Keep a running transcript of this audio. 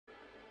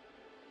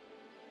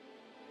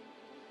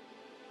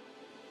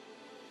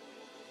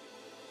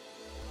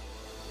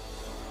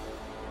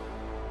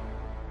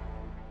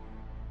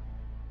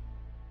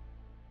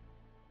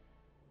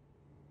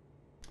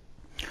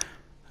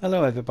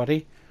Hello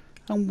everybody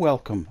and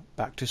welcome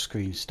back to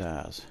Screen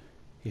Stars.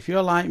 If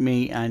you're like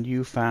me and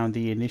you found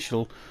the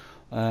initial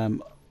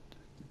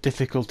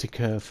difficulty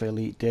curve for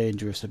Elite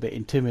Dangerous a bit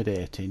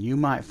intimidating, you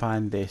might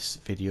find this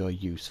video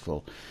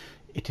useful.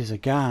 It is a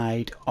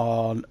guide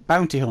on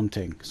bounty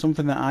hunting,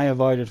 something that I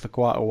avoided for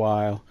quite a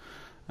while,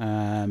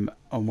 and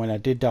when I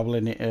did dabble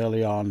in it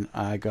early on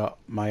I got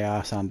my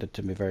arse handed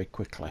to me very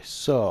quickly.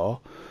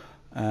 So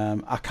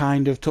I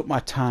kind of took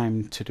my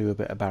time to do a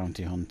bit of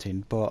bounty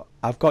hunting, but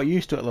I've got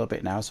used to it a little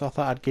bit now, so I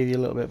thought I'd give you a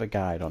little bit of a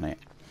guide on it.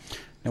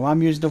 Now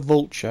I'm using a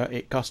Vulture.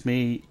 It cost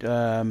me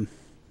about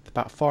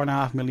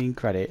 4.5 million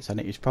credits, and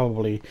it is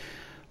probably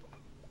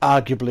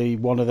arguably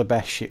one of the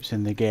best ships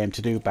in the game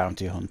to do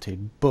bounty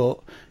hunting.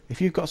 But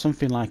if you've got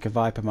something like a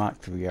Viper Mark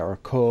III or a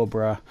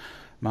Cobra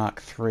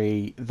Mark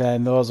III,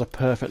 then those are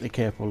perfectly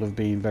capable of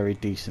being very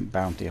decent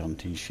bounty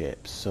hunting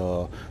ships.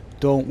 So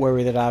don't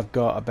worry that I've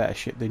got a better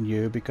ship than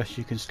you, because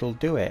you can still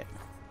do it.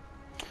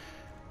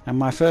 And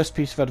my first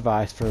piece of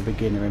advice for a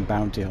beginner in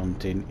bounty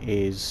hunting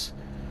is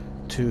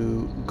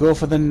to go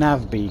for the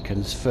nav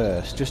beacons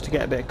first, just to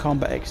get a bit of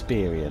combat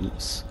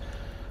experience,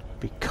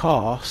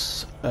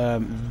 because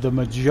the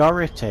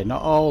majority,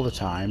 not all the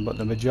time, but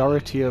the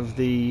majority of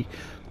the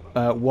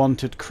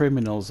wanted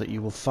criminals that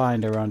you will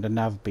find around a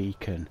nav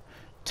beacon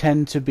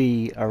tend to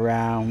be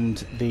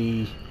around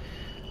the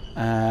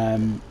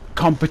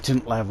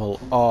competent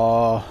level,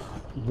 or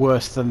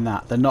worse than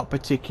that. They're not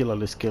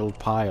particularly skilled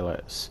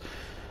pilots,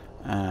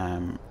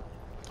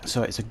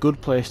 so it's a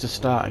good place to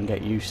start and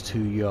get used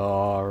to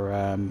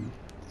your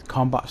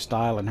combat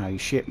style and how your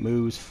ship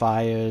moves,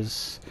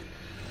 fires.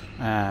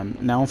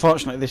 Now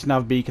unfortunately this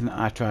nav beacon that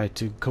I tried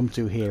to come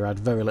to here had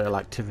very little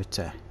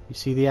activity. You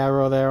see the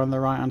arrow there on the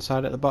right hand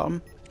side at the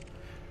bottom?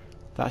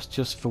 That's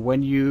just for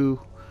when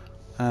you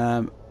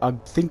are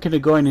thinking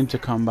of going into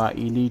combat.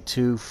 You need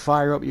to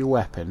fire up your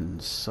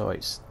weapons, so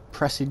it's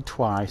pressing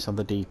twice on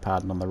the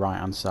D-pad and on the right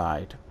hand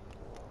side,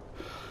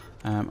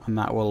 and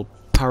that will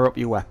power up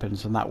your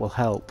weapons, and that will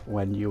help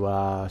when you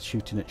are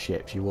shooting at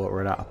ships. You won't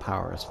run out of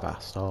power as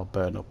fast or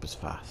burn up as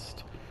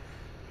fast.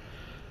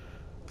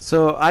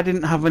 So I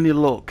didn't have any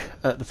luck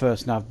at the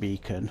first nav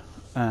beacon.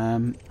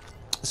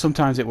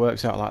 Sometimes it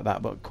works out like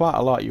that, but quite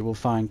a lot you will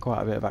find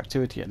quite a bit of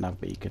activity at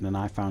nav beacon, and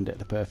I found it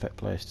the perfect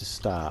place to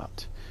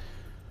start.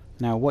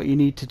 Now what you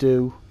need to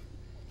do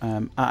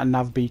at a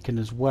nav beacon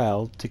as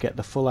well, to get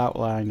the full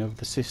outline of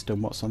the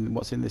system, what's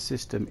in the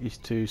system, is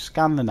to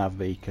scan the nav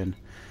beacon,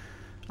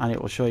 and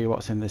it will show you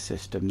what's in the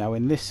system. Now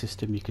in this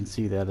system you can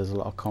see there's a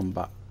lot of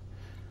combat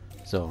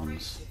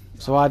zones,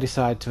 so I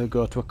decided to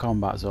go to a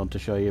combat zone to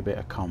show you a bit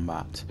of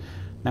combat.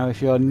 Now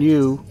if you're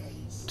new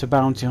to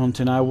bounty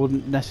hunting, I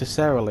wouldn't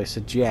necessarily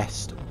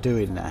suggest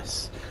doing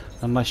this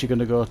unless you're going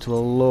to go to a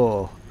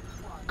low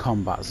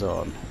combat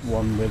zone,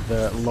 one with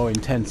low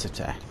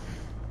intensity.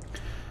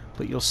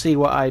 But you'll see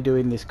what I do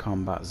in this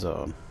combat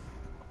zone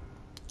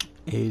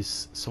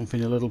is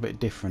something a little bit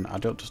different. I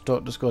don't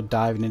just go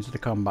diving into the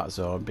combat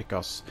zone,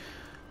 because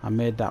I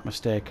made that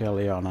mistake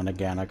early on, and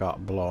again I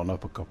got blown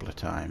up a couple of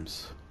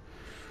times.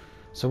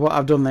 So what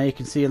I've done there, you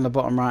can see in the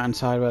bottom right hand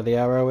side where the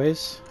arrow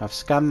is, I've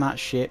scanned that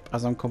ship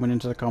as I'm coming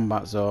into the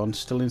combat zone,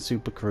 still in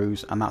Super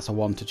Cruise, and that's a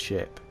wanted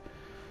ship.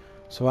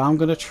 So I'm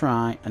going to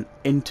try and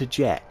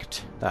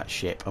interject that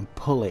ship and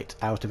pull it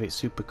out of its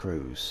Super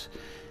Cruise.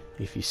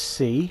 If you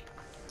see,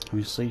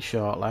 we'll see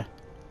shortly,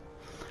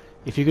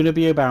 if you're going to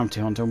be a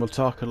bounty hunter, and we'll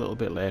talk a little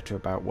bit later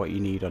about what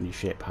you need on your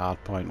ship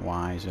hardpoint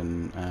wise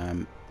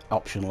and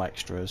optional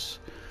extras,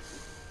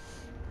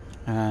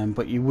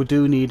 but you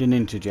do need an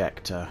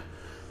interjector,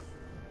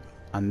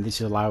 and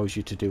this allows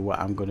you to do what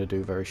I'm going to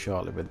do very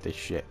shortly with this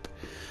ship.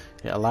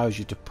 It allows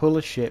you to pull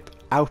a ship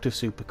out of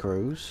Super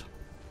Cruise,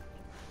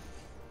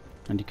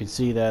 and you can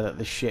see there that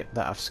the ship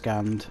that I've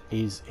scanned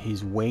is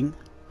his wing,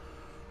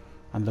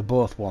 and they're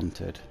both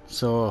wanted.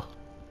 So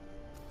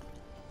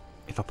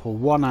if I pull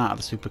one out of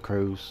the Super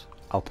Cruise,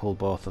 I'll pull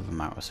both of them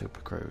out of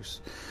Super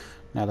Cruise.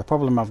 Now the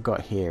problem I've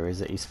got here is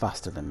that he's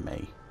faster than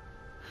me,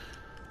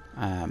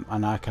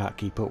 and I can't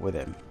keep up with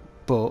him.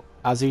 But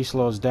as he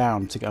slows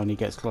down when he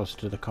gets closer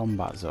to the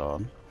combat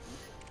zone,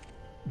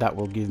 that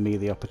will give me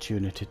the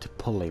opportunity to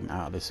pull him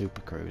out of the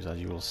Super Cruise, as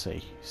you will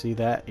see. See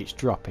there? It's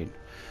dropping.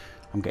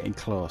 I'm getting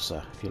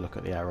closer, if you look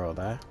at the arrow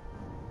there.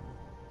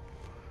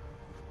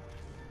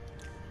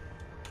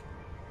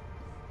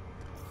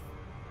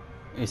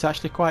 It's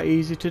actually quite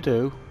easy to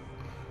do,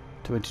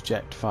 to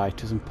interject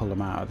fighters and pull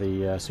them out of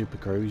the Super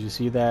Cruise. You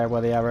see there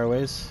where the arrow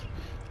is?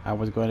 I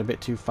was going a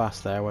bit too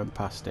fast there, I went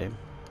past him.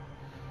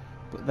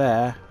 But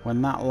there,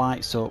 when that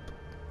lights up,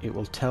 it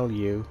will tell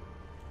you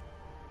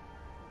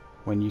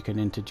when you can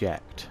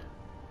interject.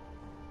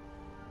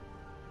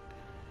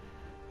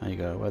 There you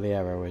go, where the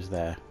arrow is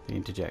there, the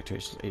interjector.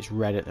 It's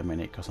red at the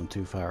minute because I'm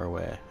too far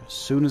away. As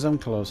soon as I'm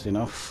close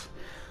enough,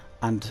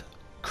 and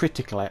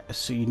critically,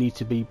 so you need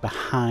to be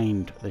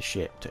behind the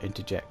ship to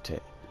interject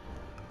it,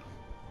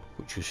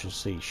 which you shall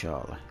see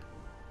shortly.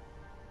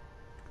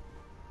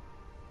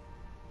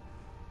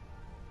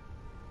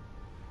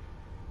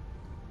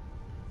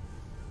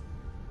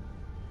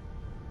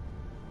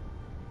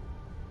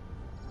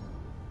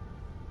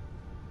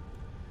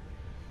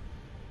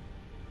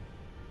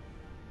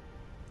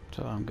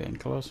 So I'm getting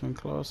closer and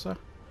closer.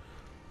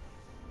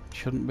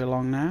 Shouldn't be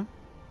long now.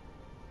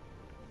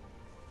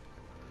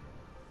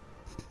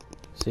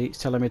 See, it's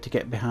telling me to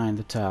get behind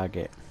the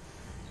target.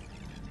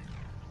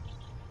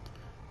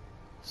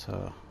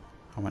 So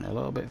I went a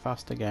little bit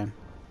fast again.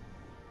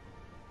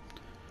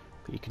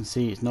 But you can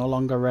see it's no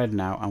longer red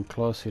now. I'm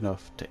close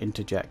enough to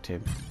interject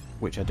him,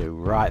 which I do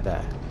right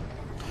there.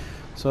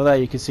 So there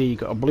you can see you've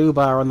got a blue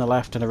bar on the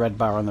left and a red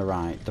bar on the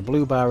right. The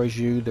blue bar is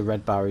you, the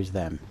red bar is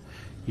them.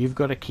 You've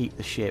got to keep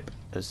the ship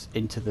as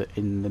in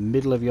the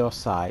middle of your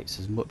sights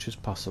as much as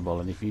possible,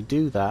 and if you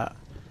do that,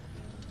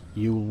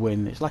 you'll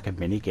win. It's like a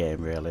mini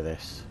game really,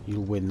 this.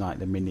 You'll win like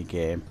the mini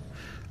game,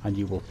 and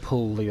you will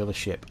pull the other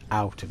ship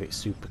out of its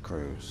super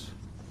cruise.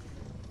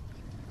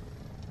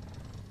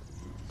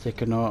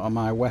 Take a note of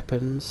my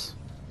weapons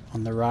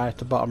on the right,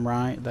 the bottom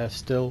right. They're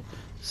still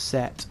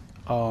set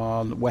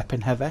on weapon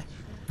heavy.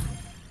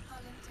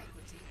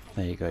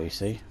 There you go, you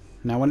see.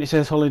 Now when it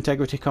says hull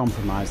integrity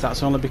compromised,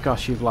 that's only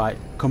because you've like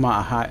come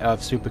out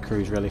of super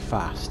cruise really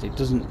fast. It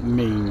doesn't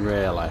mean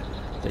really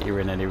that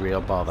you're in any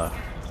real bother.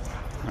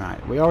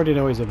 Right, we already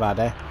know he's a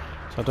baddie,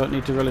 so I don't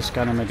need to really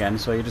scan him again,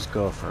 so you just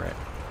go for it.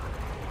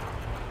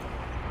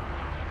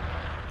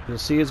 You'll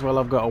see as well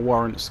I've got a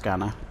warrant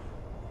scanner.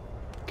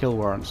 Kill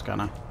warrant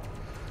scanner.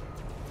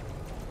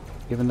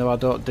 Even though I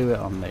don't do it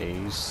on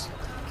these,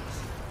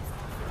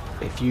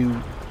 if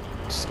you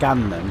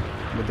scan them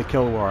with the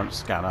kill warrant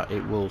scanner,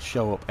 it will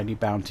show up any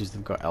bounties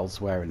they've got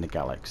elsewhere in the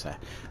galaxy,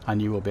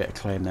 and you will be able to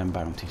claim them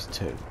bounties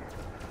too.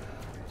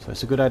 So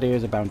it's a good idea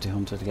as a bounty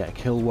hunter to get a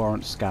kill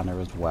warrant scanner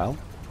as well.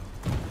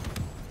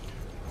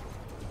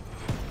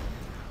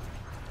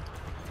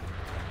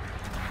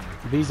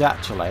 These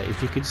actually,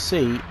 if you can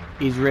see,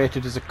 is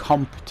rated as a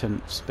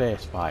competent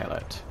space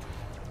pilot.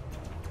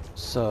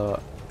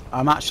 So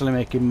I'm actually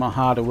making more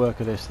harder work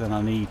of this than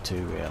I need to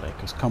really,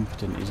 because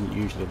competent isn't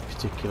usually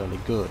particularly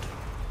good.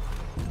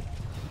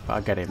 But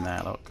I get him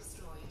there, look.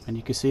 And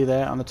you can see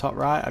there on the top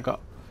right, I got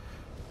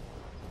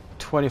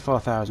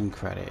 24,000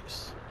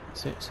 credits.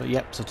 That's it. So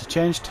yep, so to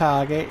change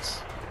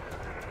targets,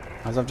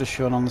 as I've just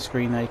shown on the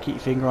screen there, you keep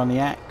your finger on the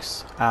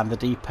X and the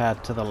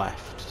D-pad to the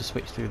left to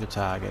switch through the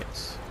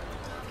targets.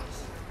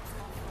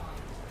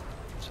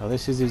 So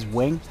this is his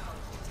wing.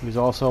 He was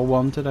also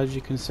wanted, as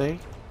you can see.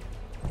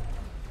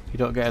 You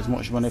don't get as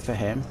much money for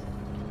him.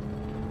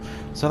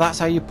 So that's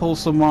how you pull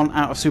someone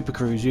out of super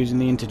cruise using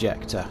the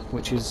interjector,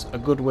 which is a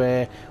good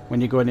way when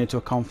you're going into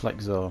a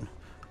conflict zone.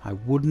 I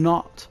would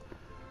not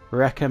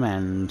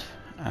recommend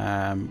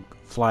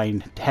flying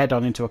head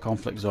on into a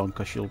conflict zone,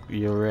 because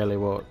you really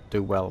won't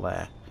do well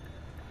there.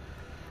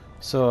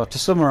 So to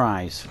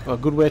summarise, a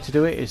good way to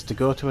do it is to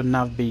go to a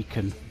nav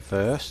beacon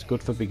first,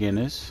 good for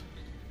beginners,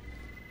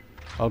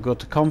 or go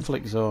to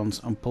conflict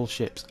zones and pull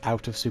ships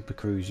out of super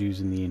cruise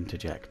using the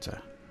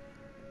interjector.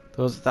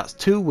 That's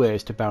two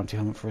ways to bounty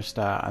hunt for a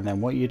start, and then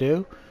what you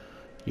do,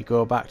 you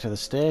go back to the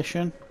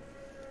station,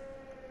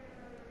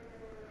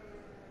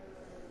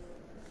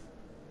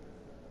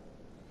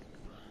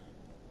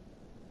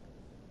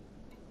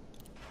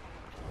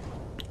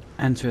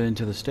 enter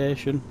into the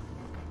station,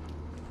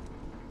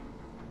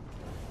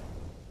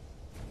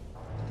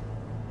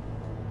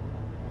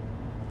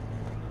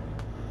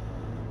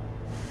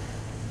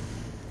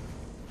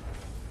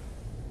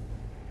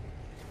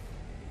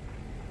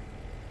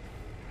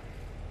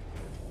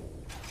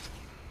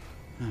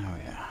 oh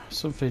yeah,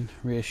 something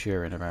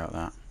reassuring about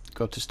that.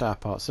 Go to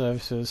Starport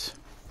Services,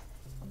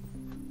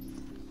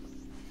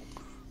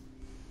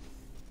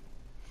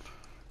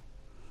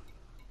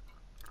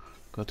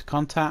 go to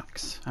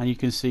Contacts, and you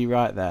can see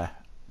right there,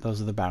 those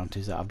are the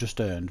bounties that I've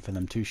just earned for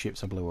them two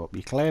ships I blew up.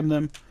 You claim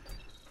them,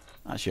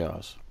 that's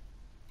yours.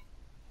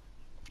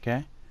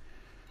 Okay?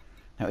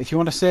 Now if you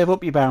want to save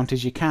up your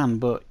bounties you can,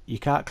 but you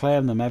can't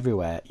claim them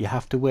everywhere. You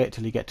have to wait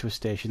till you get to a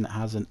station that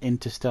has an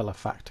interstellar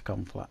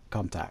faction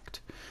contact.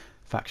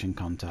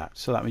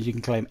 So that means you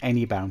can claim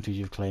any bounties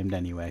you've claimed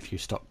anyway if you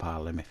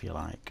stockpile them if you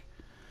like.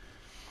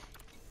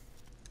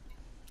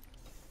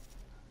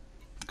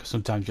 Because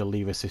sometimes you'll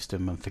leave a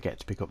system and forget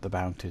to pick up the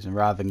bounties, and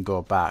rather than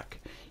go back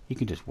you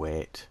can just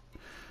wait.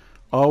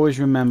 Always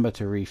remember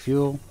to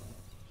refuel,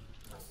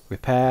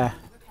 repair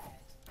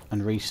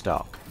and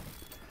restock.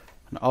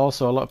 And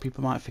also a lot of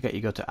people might forget,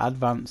 you go to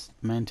advanced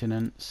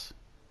maintenance,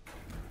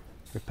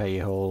 repair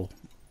your hull,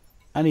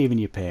 and even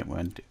your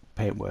paintwork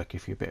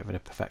if you're a bit of a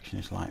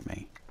perfectionist like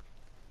me.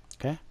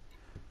 Okay?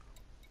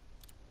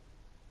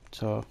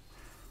 So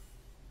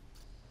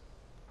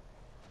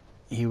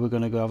here we're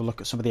going to go have a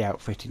look at some of the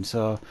outfitting.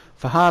 So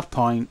for hard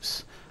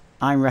points,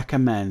 I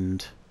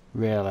recommend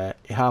really,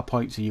 hard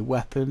points are your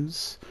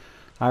weapons.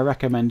 I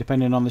recommend,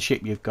 depending on the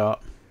ship you've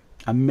got,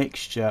 a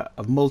mixture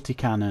of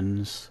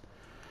multi-cannons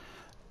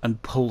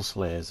and pulse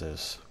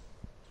lasers.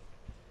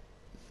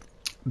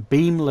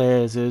 Beam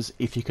lasers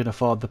if you can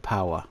afford the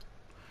power.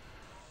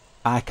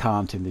 I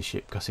can't in this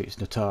ship because it's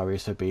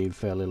notorious for being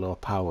fairly low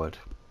powered.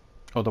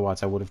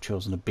 Otherwise I would have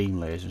chosen a beam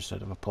laser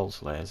instead of a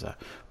pulse laser,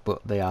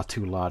 but they are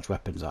two large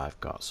weapons I've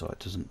got, so it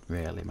doesn't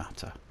really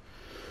matter.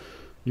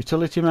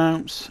 Utility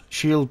mounts,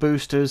 shield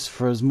boosters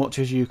for as much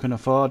as you can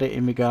afford it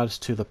in regards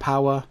to the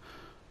power,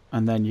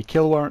 and then your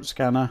kill warrant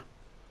scanner,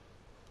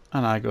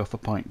 and I go for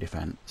point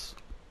defense.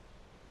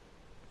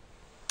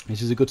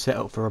 This is a good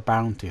setup for a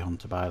bounty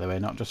hunter, by the way,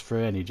 not just for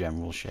any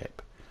general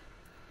ship.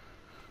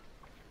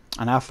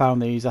 And I've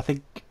found these, I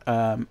think,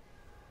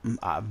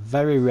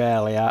 very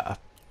rarely, I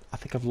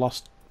think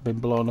I've been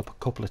blown up a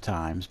couple of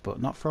times,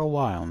 but not for a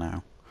while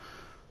now.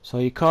 So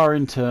your core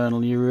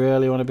internal, you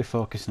really want to be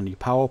focusing on your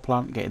power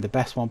plant, getting the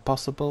best one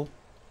possible.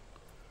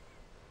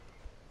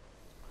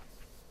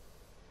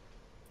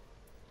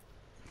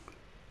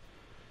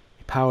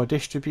 Your power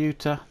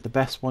distributor, the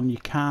best one you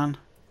can.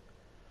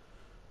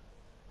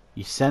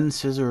 Your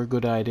sensors are a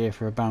good idea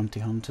for a bounty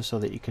hunter, so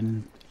that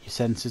your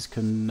sensors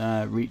can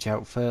reach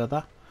out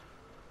further.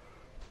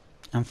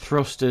 And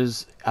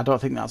thrusters, I don't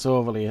think that's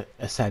overly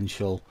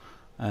essential,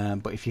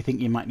 but if you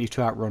think you might need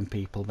to outrun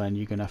people, then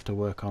you're going to have to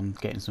work on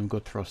getting some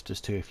good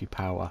thrusters too if you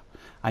power.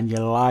 And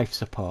your life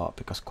support,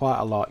 because quite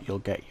a lot you'll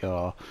get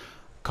your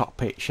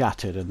cockpit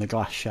shattered and the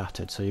glass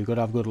shattered, so you've got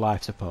to have good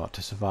life support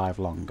to survive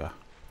longer.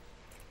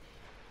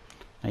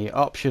 Now your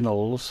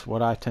optionals,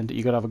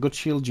 you've got to have a good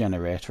shield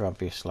generator,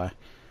 obviously.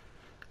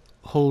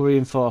 Hull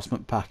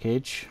reinforcement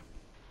package,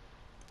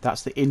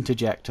 that's the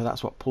interjector,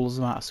 that's what pulls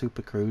them out of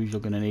Super Cruise.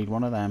 You're going to need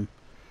one of them.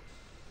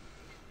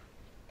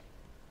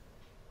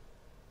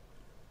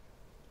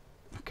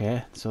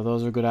 Okay, so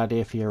those are a good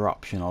idea for your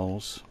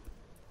optionals.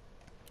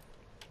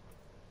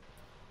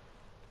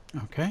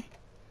 Okay,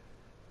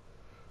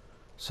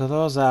 so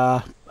those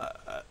are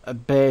a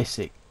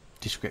basic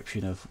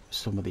description of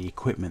some of the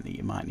equipment that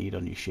you might need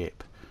on your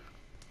ship.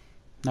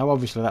 Now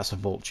obviously that's a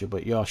Vulture,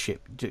 but your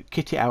ship,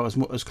 kit it out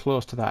as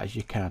close to that as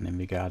you can in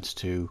regards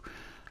to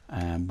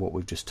what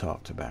we've just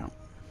talked about.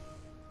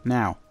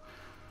 Now,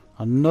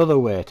 another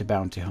way to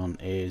bounty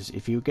hunt is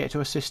if you get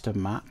to a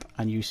system map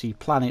and you see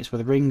planets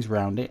with rings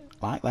around it,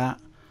 like that,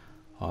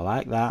 or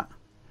like that,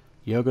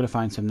 you're going to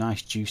find some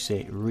nice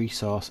juicy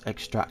resource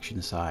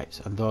extraction sites,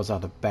 and those are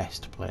the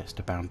best place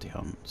to bounty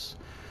hunt.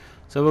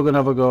 So we're going to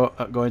have a go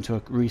at going to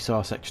a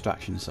resource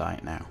extraction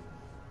site now,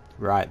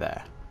 right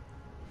there.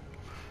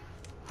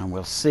 And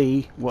we'll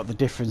see what the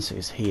difference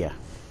is here.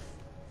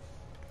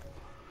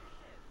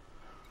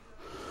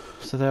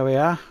 So there we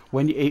are.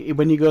 When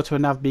you go to a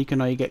nav beacon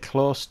or you get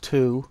close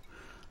to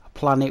a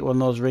planet with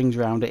those rings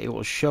around it, it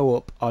will show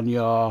up on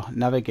your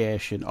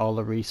navigation all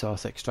the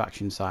resource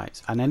extraction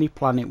sites. And any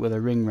planet with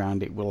a ring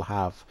around it will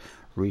have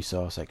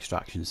resource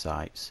extraction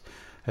sites.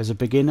 As a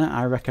beginner,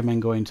 I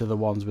recommend going to the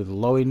ones with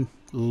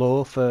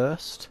low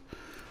first,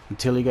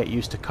 until you get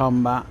used to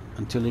combat,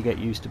 until you get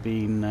used to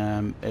being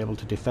able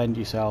to defend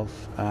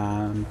yourself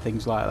and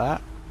things like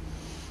that.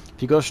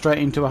 If you go straight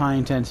into a high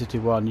intensity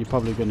one, you're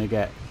probably going to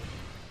get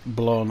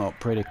blown up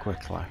pretty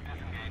quickly.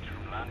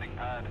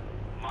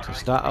 So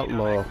start at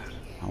low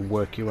and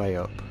work your way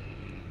up.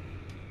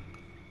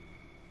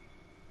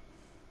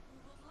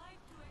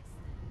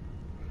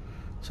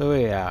 So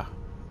here we are.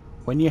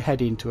 When you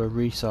head into a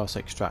resource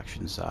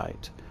extraction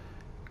site,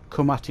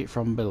 come at it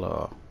from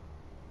below.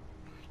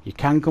 You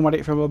can come at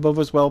it from above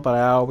as well, but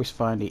I always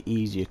find it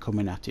easier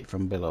coming at it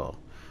from below.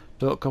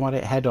 Don't come at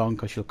it head on,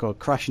 because you'll go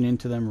crashing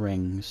into them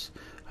rings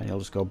and you'll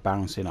just go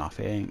bouncing off.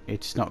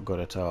 It's not good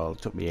at all.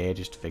 It took me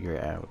ages to figure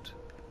it out.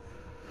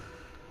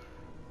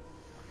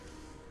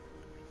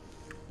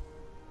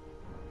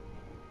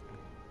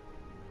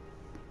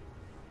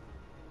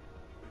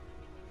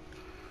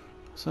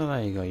 So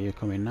there you go, you're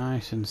coming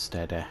nice and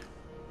steady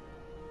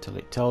till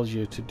it tells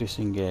you to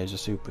disengage the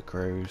Super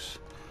Cruise.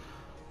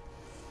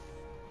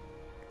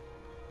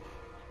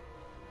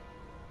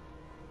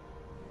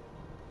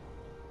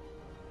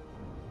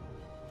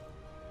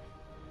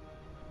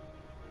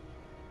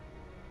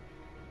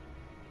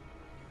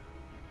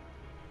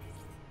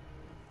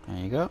 There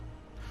you go.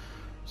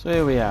 So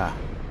here we are,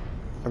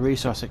 a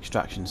resource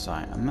extraction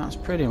site, and that's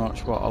pretty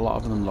much what a lot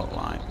of them look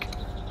like.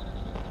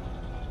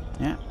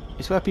 Yeah,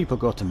 it's where people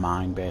go to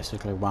mine,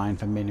 basically, mine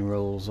for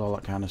minerals, all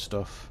that kind of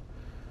stuff.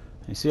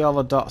 You see all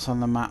the dots on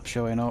the map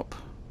showing up?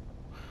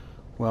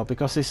 Well,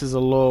 because this is a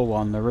low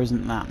one, there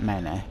isn't that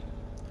many.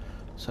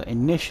 So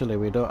initially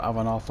we don't have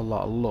an awful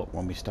lot of luck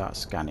when we start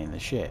scanning the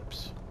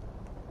ships.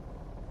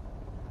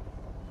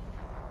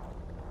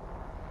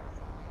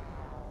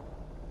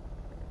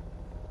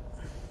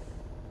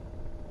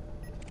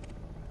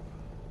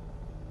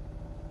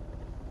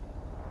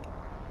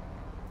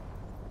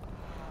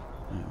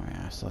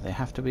 So they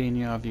have to be in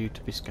your view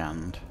to be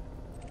scanned.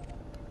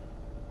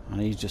 And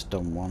he's just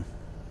done one.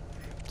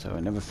 So I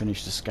never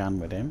finished the scan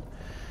with him.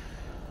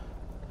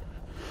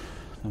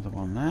 Another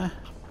one there.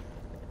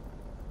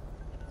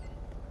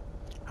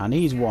 And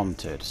he's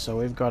wanted, so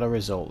we've got a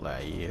result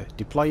there. You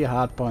deploy your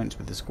hard points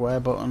with the square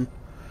button.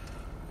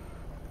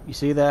 You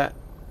see that?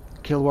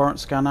 Kill warrant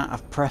scanner.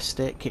 I've pressed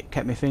it,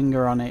 kept my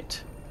finger on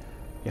it.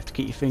 You have to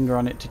keep your finger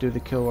on it to do the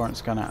kill warrant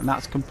scanner. And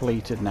that's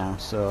completed now,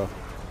 so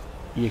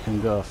you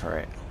can go for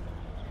it.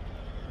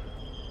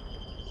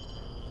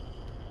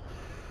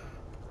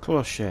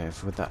 Close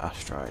shave with that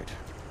asteroid.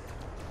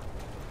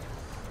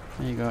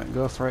 There you go,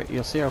 go for it.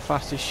 You'll see how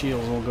fast his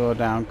shields will go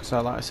down, because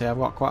like I say, I've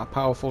got quite a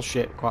powerful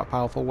ship, quite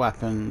powerful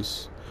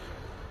weapons.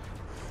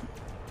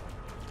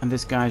 And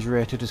this guy's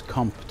rated as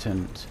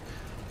competent.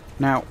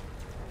 Now,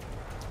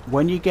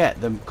 when you get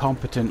them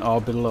competent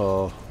or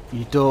below,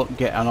 you don't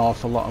get an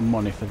awful lot of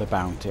money for the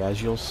bounty,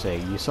 as you'll see.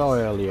 You saw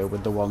earlier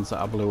with the ones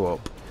that I blew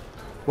up.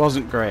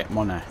 Wasn't great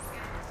money.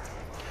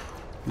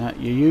 Now,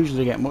 you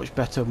usually get much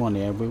better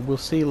money, and we will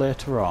see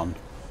later on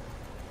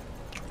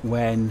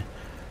when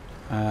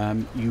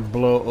you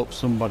blow up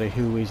somebody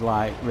who is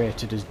like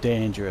rated as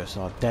dangerous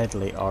or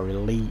deadly or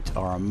elite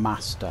or a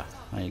master.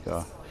 There you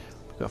go.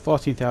 We've got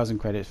 14,000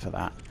 credits for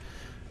that.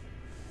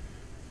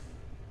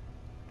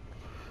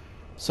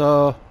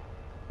 So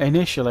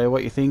initially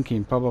what you're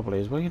thinking probably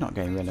is, well, you're not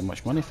getting really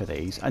much money for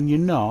these, and you're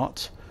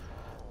not,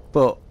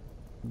 but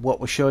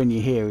what we're showing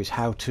you here is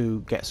how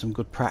to get some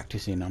good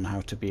practice in on how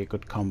to be a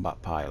good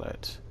combat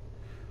pilot.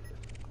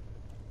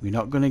 You're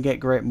not going to get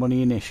great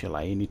money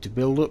initially. You need to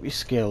build up your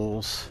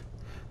skills,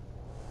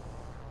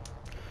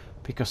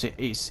 because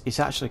it's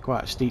actually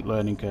quite a steep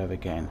learning curve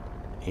again,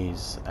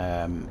 is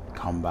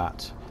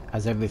combat,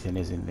 as everything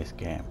is in this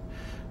game.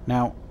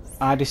 Now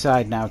I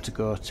decide now to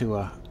go to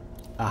a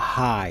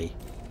high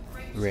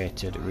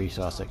rated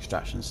resource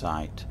extraction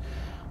site.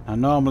 Now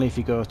normally if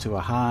you go to a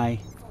high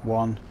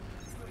one,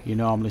 you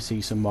normally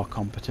see some more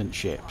competent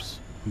ships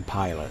and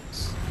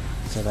pilots,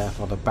 so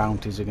therefore the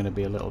bounties are going to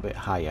be a little bit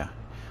higher.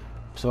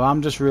 So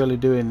I'm just really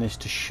doing this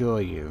to show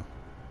you.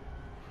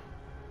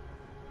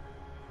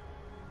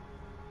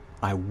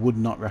 I would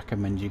not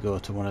recommend you go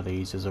to one of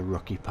these as a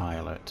rookie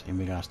pilot in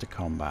regards to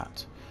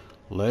combat.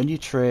 Learn your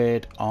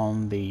trade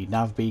on the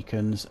nav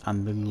beacons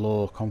and the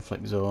low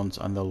conflict zones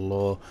and the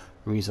low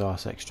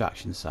resource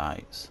extraction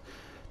sites.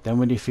 Then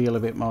when you feel a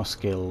bit more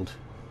skilled,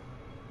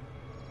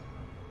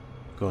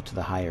 go to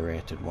the higher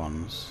rated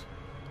ones.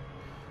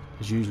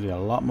 There's usually a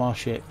lot more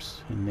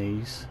ships in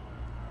these,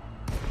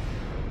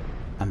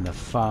 and they're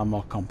far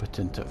more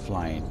competent at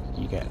flying.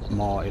 You get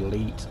more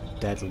elite,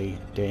 deadly,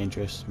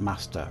 dangerous,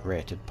 master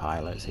rated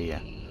pilots here.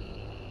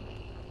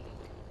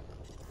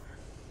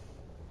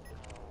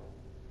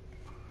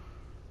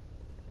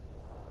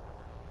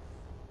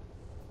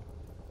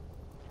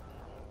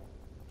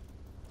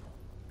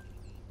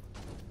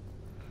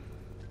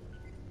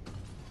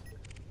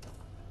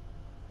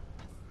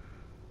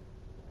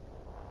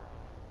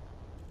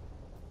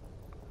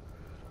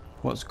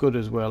 What's good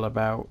as well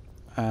about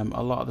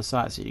a lot of the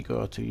sites that you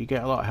go to, you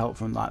get a lot of help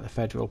from like the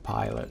federal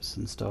pilots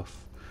and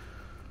stuff.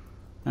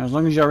 Now as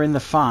long as you're in the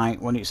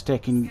fight when it's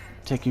taking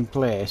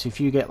place, if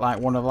you get like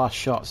one of the last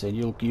shots in,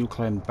 you'll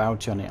claim the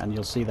bounty on it, and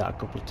you'll see that a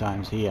couple of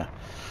times here.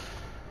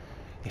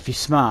 If you're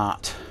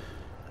smart,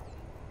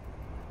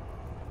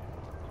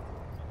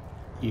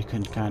 you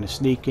can kind of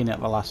sneak in at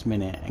the last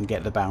minute and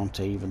get the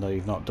bounty even though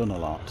you've not done a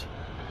lot.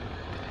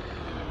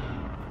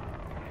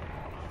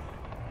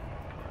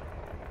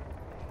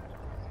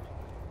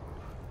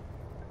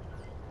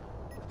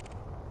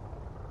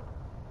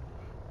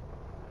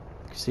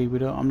 See,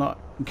 I'm not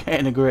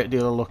getting a great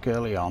deal of luck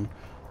early on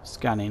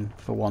scanning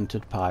for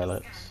wanted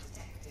pilots.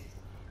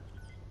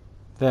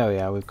 There we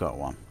are, we've got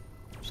one.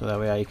 So there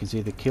we are, you can see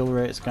the kill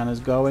rate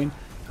scanners going,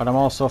 but I'm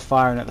also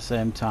firing at the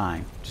same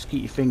time. Just keep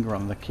your finger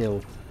on the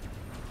kill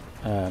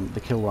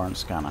warrant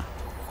scanner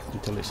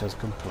until it says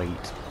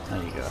complete.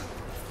 There you go.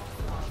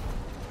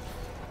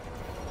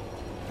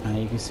 And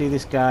you can see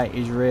this guy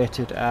is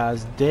rated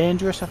as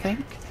dangerous, I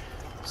think.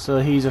 So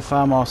he's a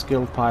far more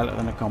skilled pilot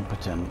than a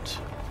competent.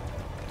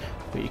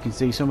 But you can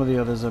see some of the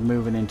others are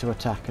moving into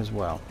attack as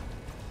well.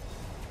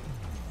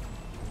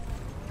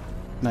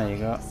 There you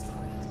go.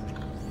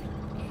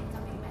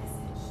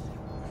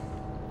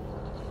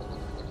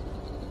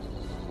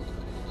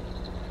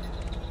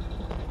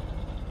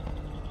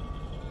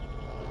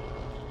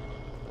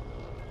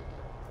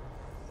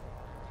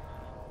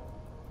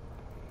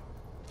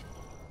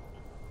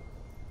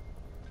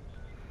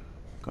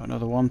 Got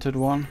another wanted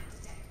one.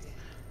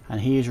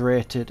 And he is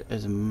rated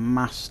as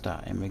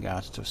master in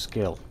regards to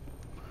skill.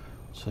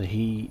 So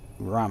he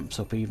ramps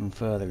up even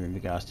further in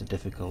regards to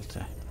difficulty.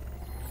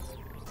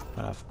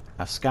 But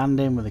I've scanned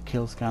him with a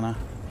kill scanner,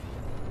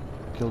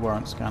 kill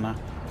warrant scanner.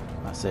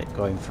 That's it,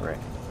 going for it.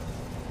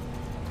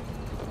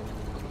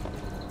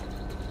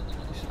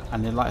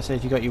 And then, like I say,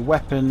 if you've got your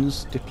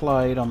weapons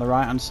deployed on the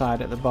right hand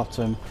side at the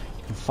bottom,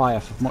 you can fire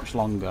for much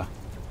longer.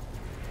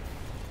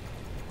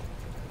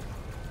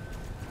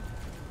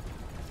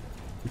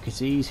 You can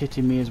see he's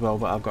hitting me as well,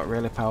 but I've got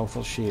really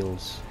powerful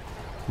shields.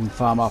 I'm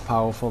far more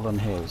powerful than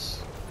his.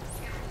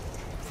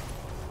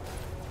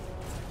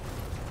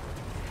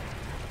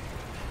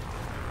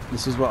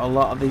 This is what a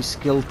lot of these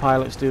skilled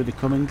pilots do. They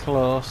come in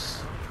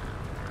close,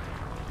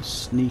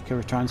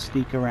 try and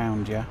sneak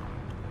around you.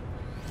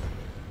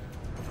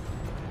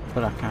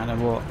 But I kind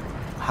of won't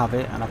have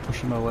it, and I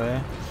push him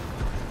away.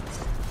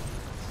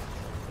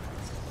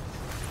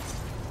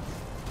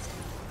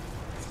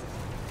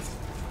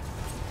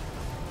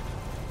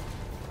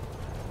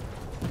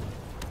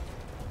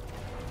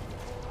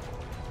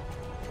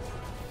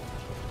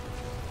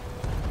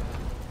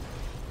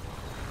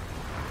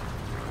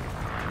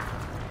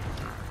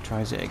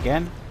 Tries it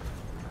again.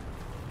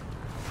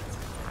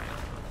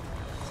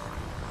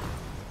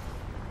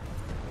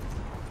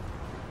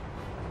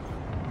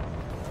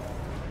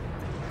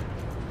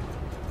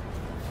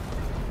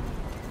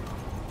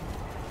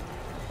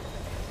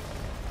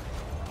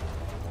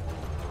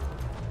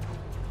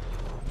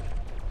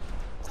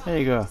 There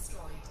you go.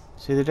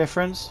 See the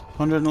difference?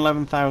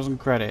 111,000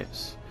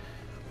 credits.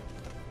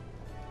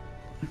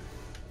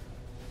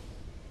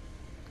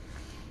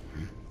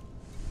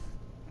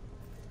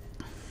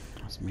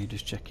 That's me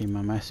just checking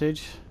my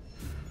message.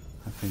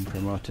 I've been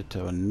promoted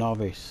to a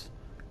novice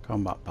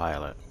combat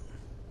pilot.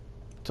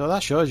 So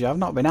that shows you I've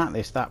not been at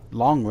this that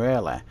long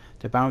really,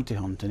 to bounty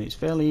hunting. It's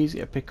fairly easy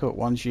to pick up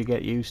once you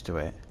get used to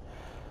it.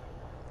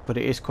 But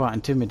it is quite an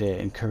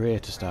intimidating career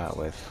to start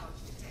with.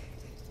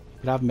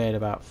 But I've made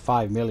about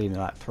 5 million in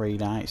like 3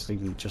 nights,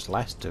 even just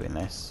less doing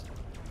this.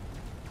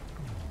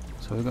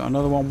 So we've got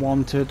another one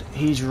wanted.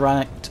 He's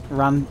ranked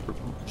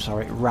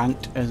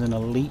as an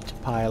elite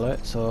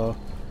pilot, so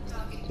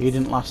he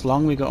didn't last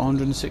long. We got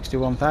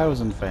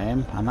 161,000 for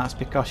him, and that's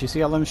because you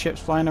see all them ships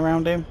flying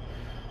around him?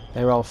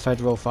 They're all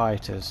federal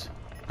fighters,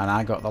 and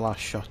I got the last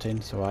shot in,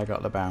 so I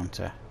got the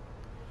bounty.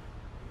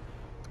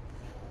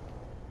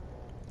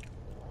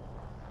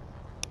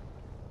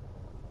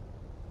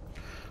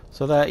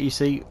 So there you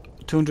see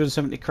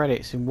 270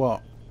 credits in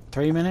what?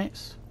 3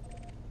 minutes?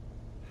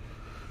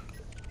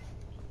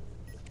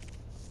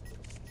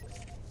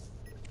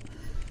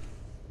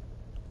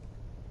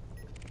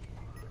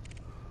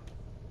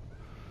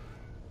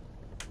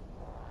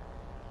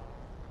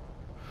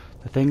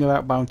 The thing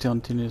about bounty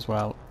hunting as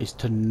well is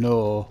to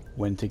know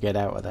when to get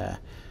out of there.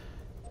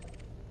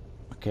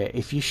 Okay,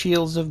 if your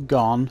shields have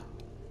gone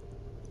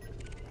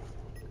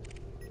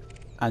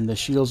and the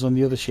shields on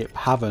the other ship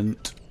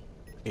haven't,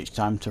 it's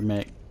time to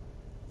make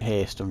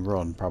haste and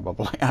run,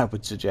 probably, I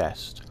would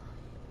suggest.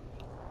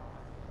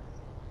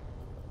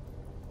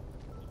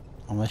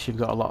 Unless you've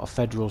got a lot of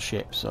federal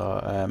ships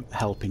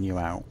helping you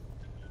out.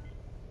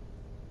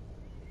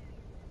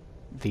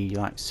 The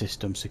like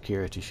system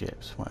security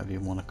ships, whatever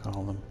you want to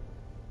call them.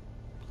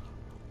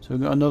 So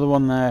we've got another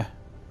one there,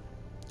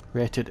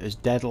 rated as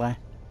deadly,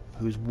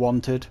 who's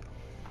wanted.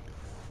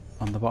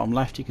 On the bottom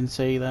left you can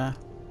see there.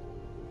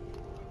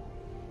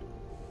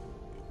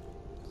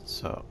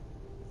 So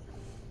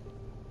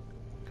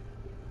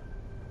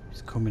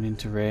he's coming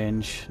into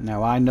range.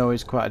 Now I know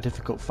he's quite a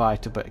difficult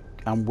fighter, but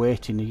I'm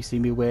waiting. You see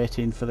me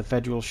waiting for the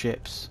federal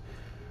ships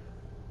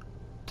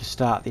to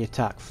start the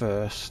attack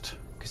first,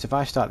 because if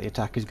I start the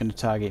attack he's going to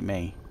target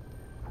me.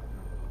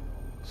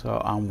 So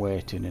I'm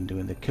waiting and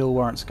doing the kill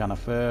warrant scanner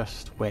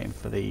first, waiting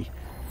for the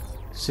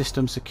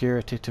system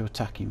security to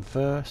attack him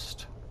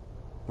first,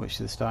 which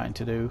they're starting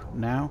to do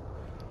now.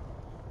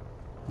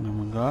 And then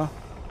we'll go.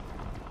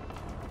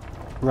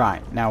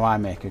 Right, now I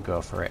make a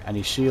go for it, and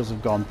his shields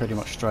have gone pretty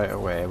much straight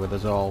away, with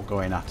us all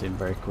going at him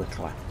very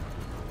quickly.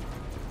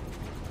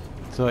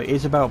 So it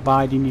is about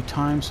biding your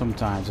time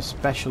sometimes,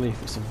 especially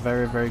if it's a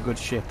very, very good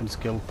ship and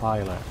skilled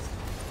pilot.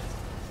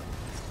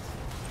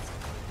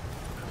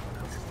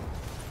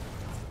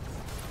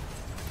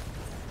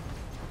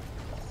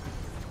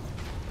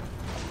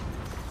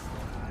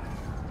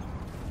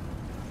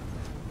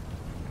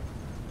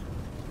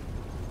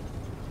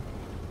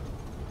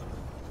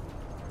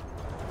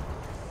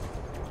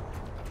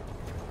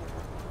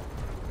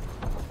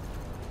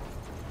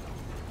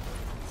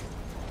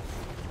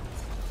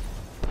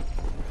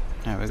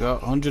 There we go,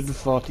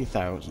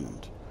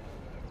 140,000.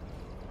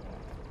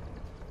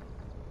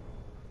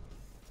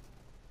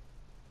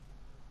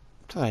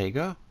 So there you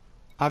go.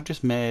 I've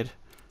just made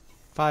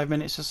 5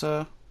 minutes or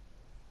so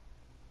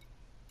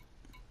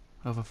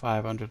over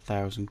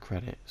 500,000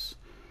 credits.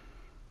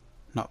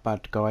 Not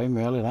bad going,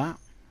 really, that.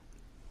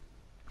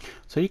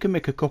 So you can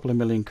make a couple of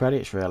million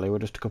credits really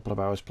with just a couple of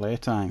hours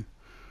playtime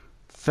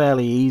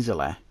fairly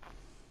easily.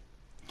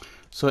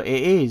 So it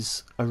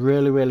is a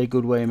really, really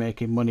good way of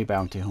making money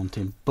bounty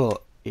hunting,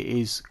 but it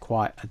is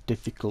quite a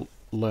difficult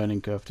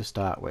learning curve to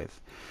start with.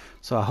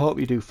 So I hope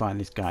you do find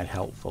this guide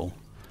helpful.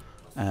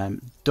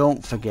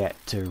 Don't forget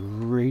to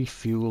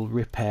refuel,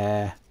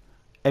 repair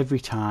every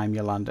time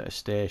you land at a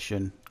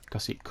station,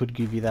 because it could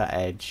give you that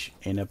edge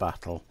in a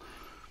battle.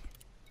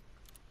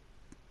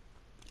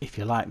 If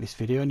you like this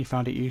video and you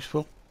found it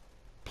useful,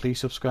 please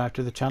subscribe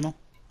to the channel,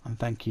 and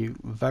thank you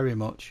very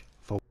much